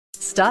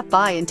Stop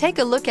by and take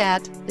a look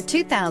at the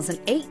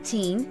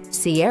 2018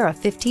 Sierra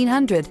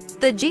 1500.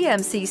 The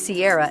GMC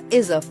Sierra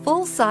is a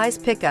full-size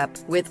pickup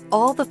with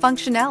all the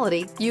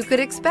functionality you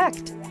could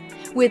expect.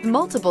 With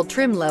multiple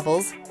trim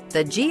levels,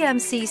 the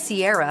GMC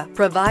Sierra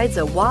provides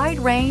a wide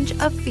range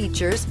of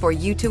features for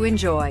you to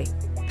enjoy.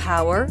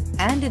 Power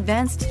and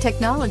advanced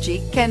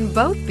technology can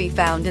both be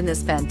found in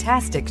this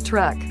fantastic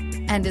truck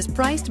and is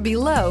priced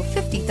below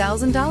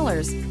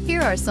 $50,000.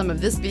 Here are some of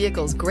this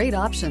vehicle's great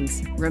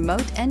options: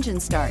 remote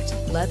engine start,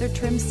 leather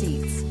trim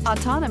seats,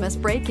 autonomous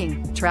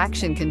braking,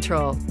 traction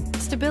control,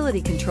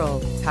 stability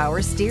control,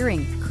 power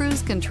steering,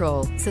 cruise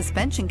control,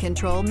 suspension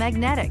control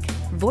magnetic,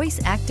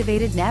 voice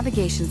activated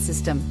navigation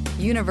system,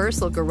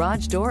 universal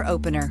garage door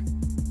opener.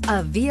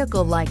 A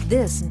vehicle like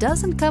this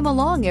doesn't come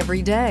along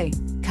every day.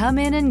 Come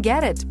in and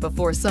get it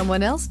before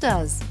someone else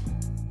does.